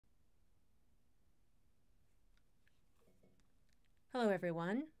Hello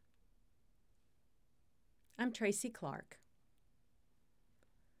everyone. I'm Tracey Clark.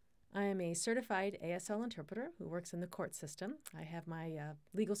 I am a certified ASL interpreter who works in the court system. I have my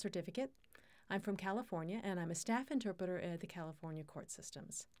legal certificate. I'm from California and I'm a staff interpreter at the California court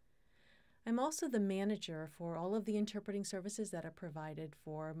systems. I'm also the manager for all of the interpreting services that are provided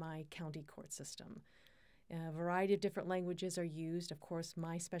for my county court system. A variety of different languages are used. Of course,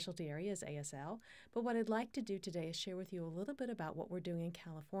 my specialty area is ASL, but what I'd like to do today is share with you a little bit about what we're doing in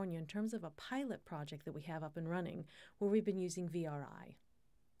California in terms of a pilot project that we have up and running where we've been using VRI.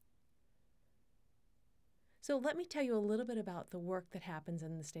 So let me tell you a little bit about the work that happens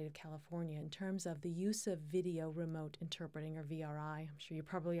in the state of California in terms of the use of video remote interpreting, or VRI. I'm sure you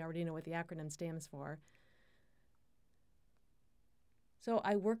probably already know what the acronym stands for. So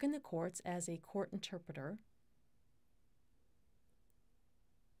I work in the courts as a court interpreter.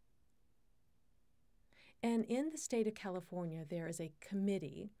 And in the state of California, there is a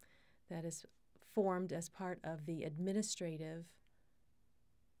committee that is formed as part of the Administrative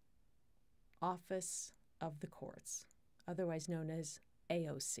Office of the Courts, otherwise known as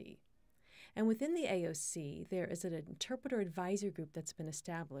AOC. And within the AOC, there is an interpreter advisory group that's been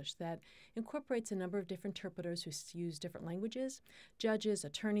established that incorporates a number of different interpreters who use different languages. Judges,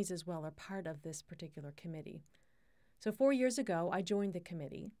 attorneys as well are part of this particular committee. So 4 years ago, I joined the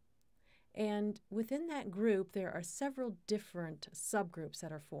committee. And within that group, there are several different subgroups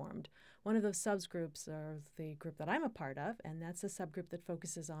that are formed. One of those subgroups are the group that I'm a part of, and that's a subgroup that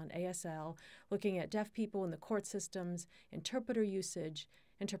focuses on ASL, looking at deaf people in the court systems, interpreter usage,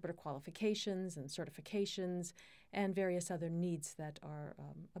 interpreter qualifications and certifications, and various other needs that are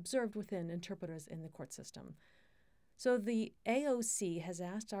observed within interpreters in the court system. So the AOC has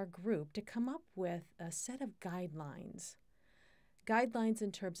asked our group to come up with a set of guidelines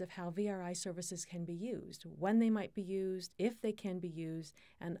in terms of how VRI services can be used, when they might be used, if they can be used,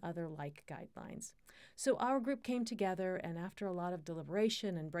 and other like guidelines. So our group came together, and after a lot of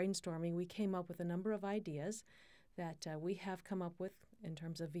deliberation and brainstorming, we came up with a number of ideas that we have come up with in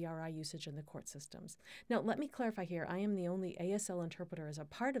terms of VRI usage in the court systems. Now, let me clarify here. I am the only ASL interpreter as a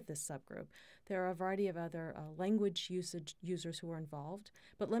part of this subgroup. There are a variety of other language users who are involved,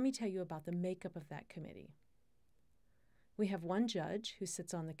 but let me tell you about the makeup of that committee. We have one judge who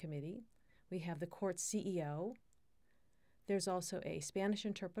sits on the committee. We have the court's CEO. There's also a Spanish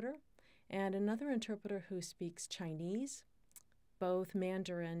interpreter and another interpreter who speaks Chinese, both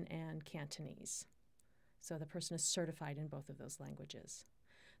Mandarin and Cantonese. So the person is certified in both of those languages.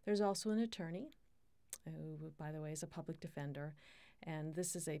 There's also an attorney who, by the way, is a public defender. And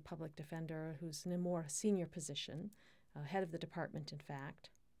this is a public defender who's in a more senior position, head of the department, in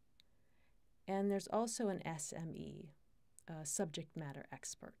fact. And there's also an SME, subject matter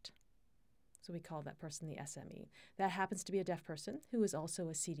expert. So we call that person the SME. That happens to be a deaf person who is also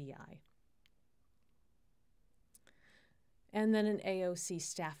a CDI. And then an AOC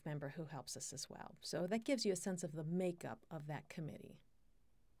staff member who helps us as well. So that gives you a sense of the makeup of that committee.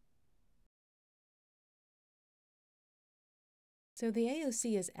 So the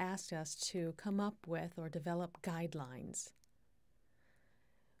AOC has asked us to come up with or develop guidelines.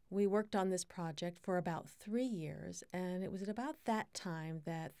 We worked on this project for about 3 years, and it was at about that time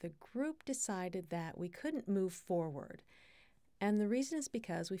that the group decided that we couldn't move forward. And the reason is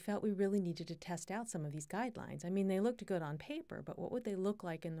because we felt we really needed to test out some of these guidelines. I mean, they looked good on paper, but what would they look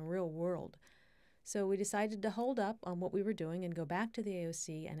like in the real world? So we decided to hold up on what we were doing and go back to the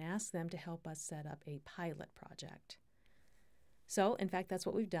AOC and ask them to help us set up a pilot project. So, in fact, that's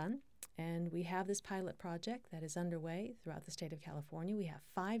what we've done. And we have this pilot project that is underway throughout the state of California. We have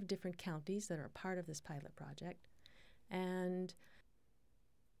 5 different counties that are a part of this pilot project. And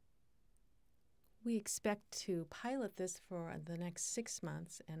we expect to pilot this for the next 6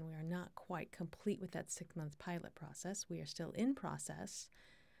 months, and we are not quite complete with that 6-month pilot process. We are still in process,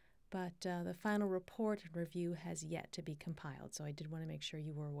 but the final report and review has yet to be compiled. So I did want to make sure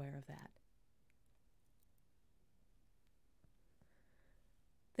you were aware of that.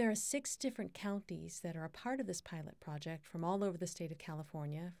 There are 6 different counties that are a part of this pilot project from all over the state of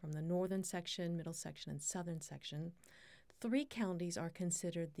California, from the northern section, middle section, and southern section. 3 counties are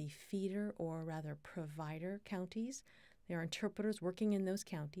considered the feeder, or rather provider counties. There are interpreters working in those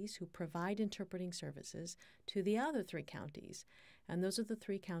counties who provide interpreting services to the other 3 counties. And those are the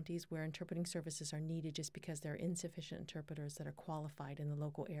 3 counties where interpreting services are needed just because there are insufficient interpreters that are qualified in the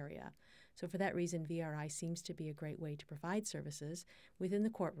local area. So for that reason, VRI seems to be a great way to provide services within the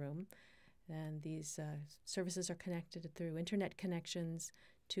courtroom. And these services are connected through internet connections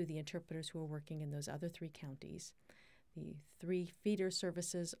to the interpreters who are working in those other 3 counties. The 3 feeder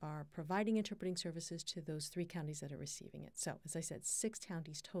services are providing interpreting services to those 3 counties that are receiving it. So, as I said, 6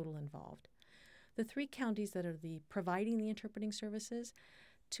 counties total involved. The 3 counties that are providing the interpreting services,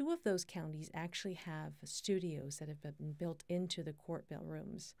 2 of those counties actually have studios that have been built into the court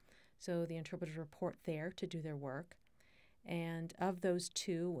rooms. So the interpreters report there to do their work. And of those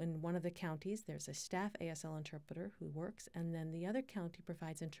 2, in one of the counties, there's a staff ASL interpreter who works, and then the other county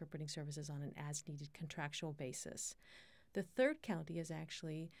provides interpreting services on an as-needed contractual basis. The 3rd county has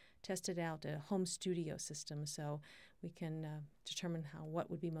actually tested out a home studio system, so we can determine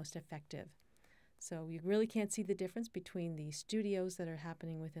what would be most effective. So you really can't see the difference between the studios that are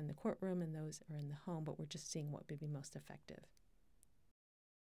happening within the courtroom and those that are in the home, but we're just seeing what would be most effective.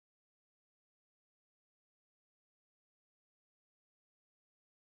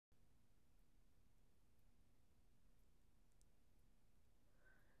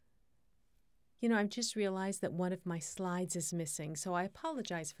 I've just realized that one of my slides is missing, so I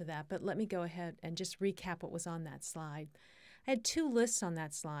apologize for that, but let me go ahead and just recap what was on that slide. I had 2 lists on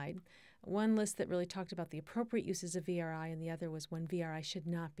that slide. One list that really talked about the appropriate uses of VRI, and the other was when VRI should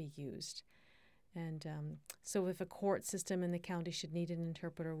not be used. And so if a court system in the county should need an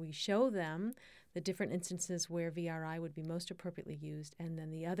interpreter, we show them the different instances where VRI would be most appropriately used, and then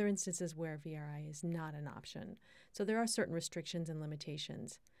the other instances where VRI is not an option. So there are certain restrictions and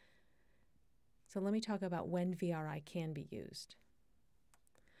limitations. So let me talk about when VRI can be used.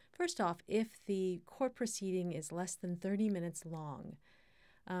 First off, if the court proceeding is less than 30 minutes long,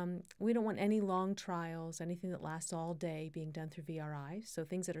 we don't want any long trials, anything that lasts all day being done through VRI, so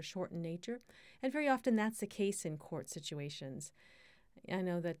things that are short in nature. And very often that's the case in court situations. I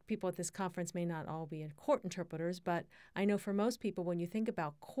know that people at this conference may not all be court interpreters, but I know for most people, when you think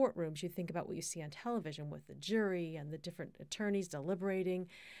about courtrooms, you think about what you see on television with the jury and the different attorneys deliberating.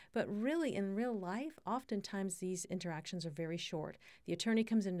 But really, in real life, oftentimes these interactions are very short. The attorney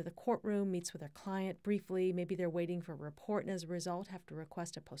comes into the courtroom, meets with their client briefly. Maybe they're waiting for a report, and as a result have to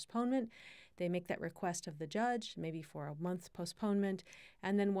request a postponement. They make that request of the judge, maybe for a month's postponement,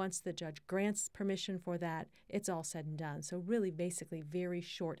 and then once the judge grants permission for that, it's all said and done. So really, basically, very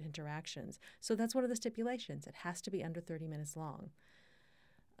short interactions. So that's one of the stipulations. It has to be under 30 minutes long.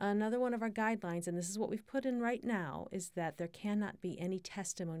 Another one of our guidelines, and this is what we've put in right now, is that there cannot be any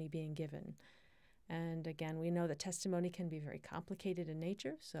testimony being given. And again, we know that testimony can be very complicated in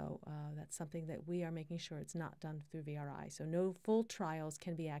nature, so that's something that we are making sure it's not done through VRI. So no full trials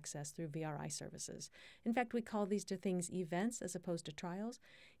can be accessed through VRI services. In fact, we call these things events as opposed to trials.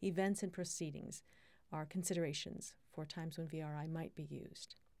 Events and proceedings are considerations for times when VRI might be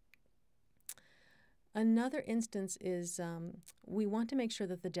used. Another instance is we want to make sure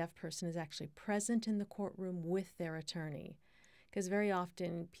that the deaf person is actually present in the courtroom with their attorney, because very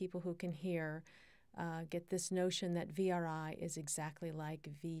often people who can hear get this notion that VRI is exactly like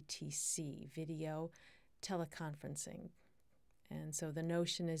VTC, video teleconferencing. And so the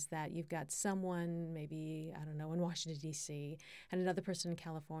notion is that you've got someone, maybe, I don't know, in Washington, D.C., and another person in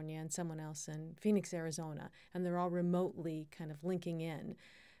California, and someone else in Phoenix, Arizona, and they're all remotely kind of linking in.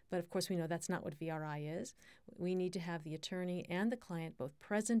 But of course, we know that's not what VRI is. We need to have the attorney and the client both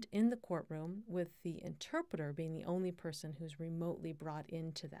present in the courtroom, with the interpreter being the only person who's remotely brought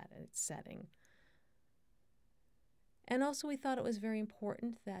into that setting. And also, we thought it was very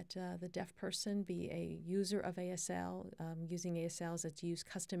important that the deaf person be a user of ASL, using ASLs that's used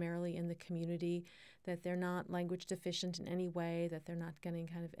customarily in the community, that they're not language deficient in any way, that they're not getting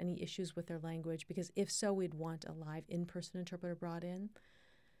kind of any issues with their language, because if so, we'd want a live in-person interpreter brought in.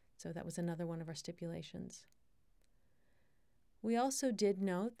 So that was another one of our stipulations. We also did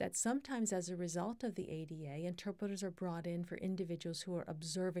note that sometimes as a result of the ADA, interpreters are brought in for individuals who are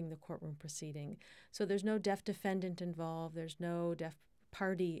observing the courtroom proceeding. So there's no deaf defendant involved, there's no deaf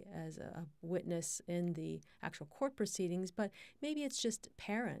party as a witness in the actual court proceedings, but maybe it's just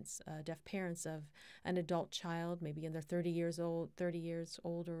parents, deaf parents of an adult child, maybe in their 30 years old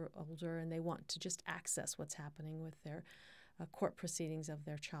or older, and they want to just access what's happening with their court proceedings of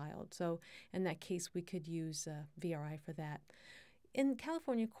their child. So in that case, we could use VRI for that. In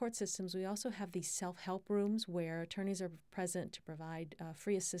California court systems, we also have these self-help rooms where attorneys are present to provide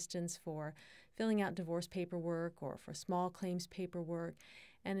free assistance for filling out divorce paperwork or for small claims paperwork.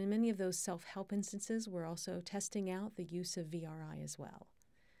 And in many of those self-help instances, we're also testing out the use of VRI as well.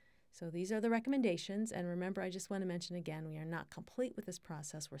 So these are the recommendations. And remember, I just want to mention again, we are not complete with this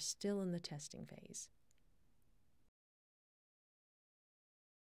process. We're still in the testing phase.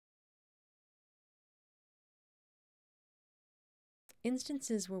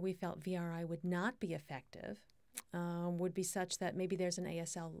 Instances where we felt VRI would not be effective would be such that maybe there's an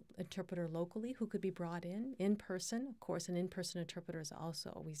ASL interpreter locally who could be brought in person. Of course, an in-person interpreter is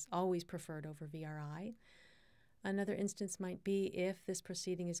also always preferred over VRI. Another instance might be if this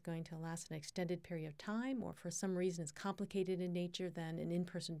proceeding is going to last an extended period of time or for some reason is complicated in nature, then an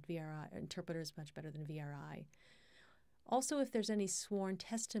in-person VRI interpreter is much better than VRI. Also, if there's any sworn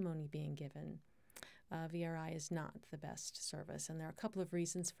testimony being given, VRI is not the best service, and there are a couple of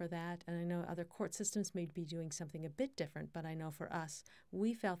reasons for that. And I know other court systems may be doing something a bit different, but I know for us,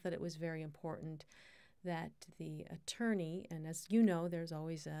 we felt that it was very important that the attorney, and as you know, there's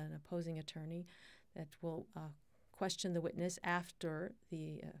always an opposing attorney that will question the witness after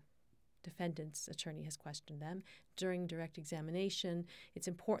the defendant's attorney has questioned them. During direct examination, it's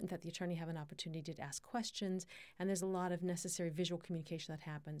important that the attorney have an opportunity to ask questions, and there's a lot of necessary visual communication that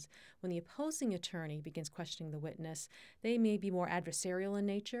happens. When the opposing attorney begins questioning the witness, they may be more adversarial in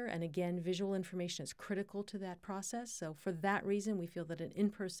nature, and again, visual information is critical to that process. So for that reason, we feel that an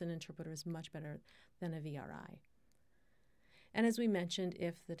in-person interpreter is much better than a VRI. And as we mentioned,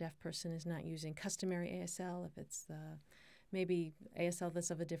 if the deaf person is not using customary ASL, if it's maybe ASL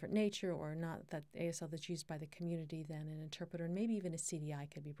that's of a different nature or not that ASL that's used by the community, then an interpreter and maybe even a CDI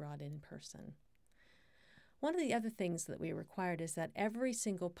could be brought in person. One of the other things that we required is that every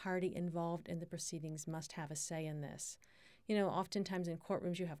single party involved in the proceedings must have a say in this. You know, oftentimes in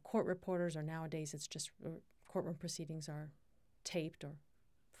courtrooms you have court reporters, or nowadays it's just courtroom proceedings are taped or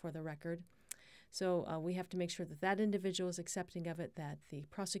for the record. So we have to make sure that that individual is accepting of it, that the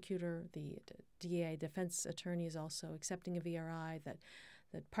prosecutor, the DA, defense attorney is also accepting of VRI, that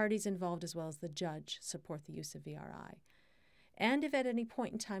the parties involved as well as the judge support the use of VRI. And if at any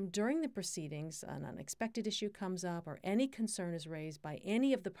point in time during the proceedings an unexpected issue comes up or any concern is raised by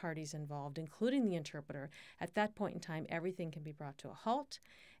any of the parties involved, including the interpreter, at that point in time everything can be brought to a halt,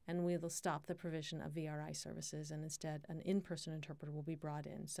 and we will stop the provision of VRI services, and instead an in-person interpreter will be brought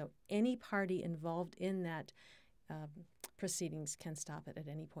in. So any party involved in that proceedings can stop it at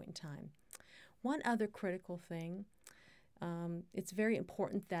any point in time. One other critical thing, it's very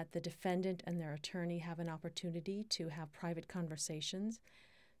important that the defendant and their attorney have an opportunity to have private conversations.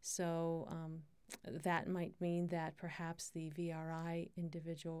 So that might mean that perhaps the VRI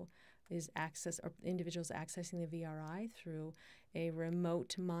individuals accessing the VRI through a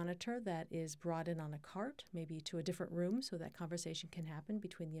remote monitor that is brought in on a cart, maybe to a different room, so that conversation can happen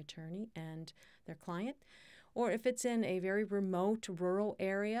between the attorney and their client. Or if it's in a very remote rural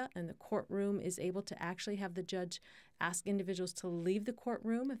area and the courtroom is able to actually have the judge ask individuals to leave the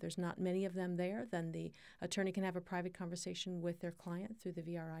courtroom, if there's not many of them there, then the attorney can have a private conversation with their client through the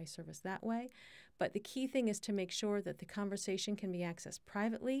VRI service that way. But the key thing is to make sure that the conversation can be accessed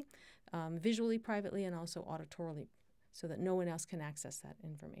privately, visually privately, and also auditorily, so that no one else can access that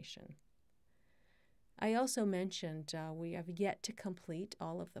information. I also mentioned we have yet to complete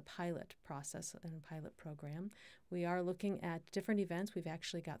all of the pilot process and pilot program. We are looking at different events. We've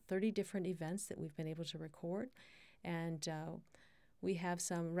actually got 30 different events that we've been able to record, and we have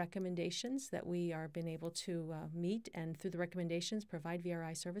some recommendations that we are been able to meet, and through the recommendations provide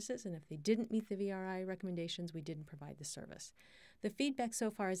VRI services, and if they didn't meet the VRI recommendations, we didn't provide the service. The feedback so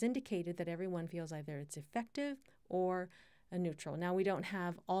far has indicated that everyone feels either it's effective or a neutral. Now, we don't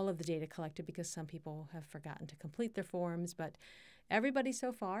have all of the data collected because some people have forgotten to complete their forms, but everybody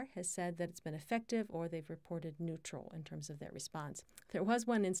so far has said that it's been effective or they've reported neutral in terms of their response. There was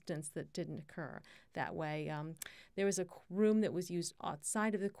one instance that didn't occur that way. There was a room that was used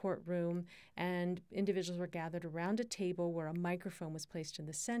outside of the courtroom, and individuals were gathered around a table where a microphone was placed in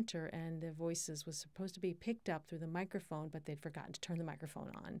the center, and their voices was supposed to be picked up through the microphone, but they'd forgotten to turn the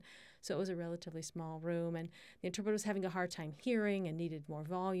microphone on. So it was a relatively small room, and the interpreter was having a hard time hearing and needed more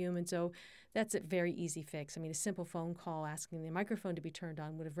volume, and so that's a very easy fix. I mean, a simple phone call asking the microphone to be turned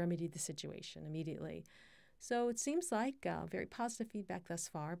on would have remedied the situation immediately. So it seems like very positive feedback thus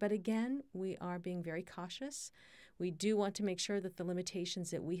far, but again, we are being very cautious. We do want to make sure that the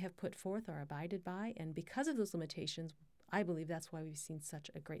limitations that we have put forth are abided by, and because of those limitations, I believe that's why we've seen such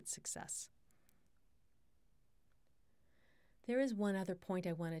a great success. There is one other point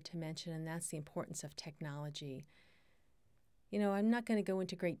I wanted to mention, and that's the importance of technology. You know, I'm not going to go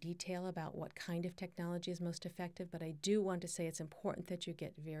into great detail about what kind of technology is most effective, but I do want to say it's important that you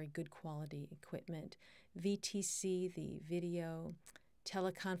get very good quality equipment. VTC, the video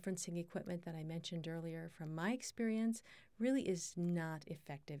teleconferencing equipment that I mentioned earlier, from my experience, really is not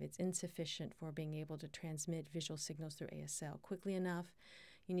effective. It's insufficient for being able to transmit visual signals through ASL quickly enough.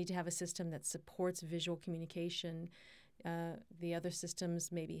 You need to have a system that supports visual communication. The other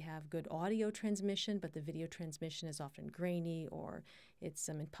systems maybe have good audio transmission, but the video transmission is often grainy, or it's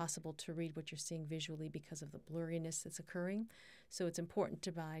impossible to read what you're seeing visually because of the blurriness that's occurring. So it's important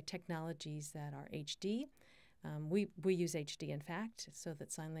to buy technologies that are HD. We use HD, in fact, so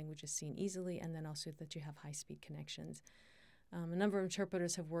that sign language is seen easily, and then also that you have high-speed connections. A number of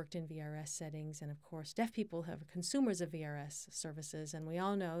interpreters have worked in VRS settings, and of course, deaf people have consumers of VRS services, and we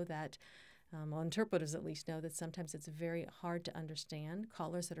all know that, well, interpreters at least know that sometimes it's very hard to understand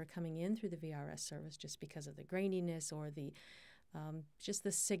callers that are coming in through the VRS service just because of the graininess or the just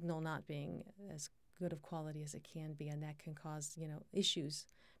the signal not being as good of quality as it can be, and that can cause issues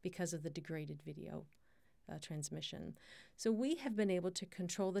because of the degraded video transmission. So we have been able to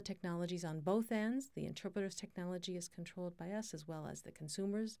control the technologies on both ends. The interpreter's technology is controlled by us as well as the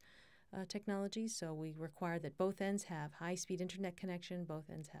consumer's technology. So we require that both ends have high-speed internet connection, both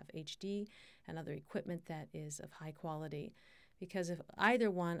ends have HD and other equipment that is of high quality. Because if either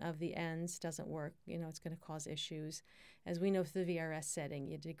one of the ends doesn't work, it's going to cause issues. As we know, through the VRS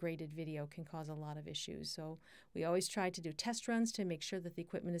setting, degraded video can cause a lot of issues. So we always try to do test runs to make sure that the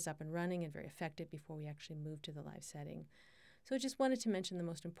equipment is up and running and very effective before we actually move to the live setting. So I just wanted to mention the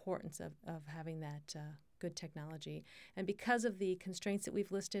most importance of having that good technology. And because of the constraints that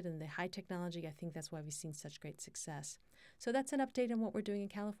we've listed and the high technology, I think that's why we've seen such great success. So that's an update on what we're doing in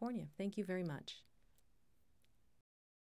California. Thank you very much.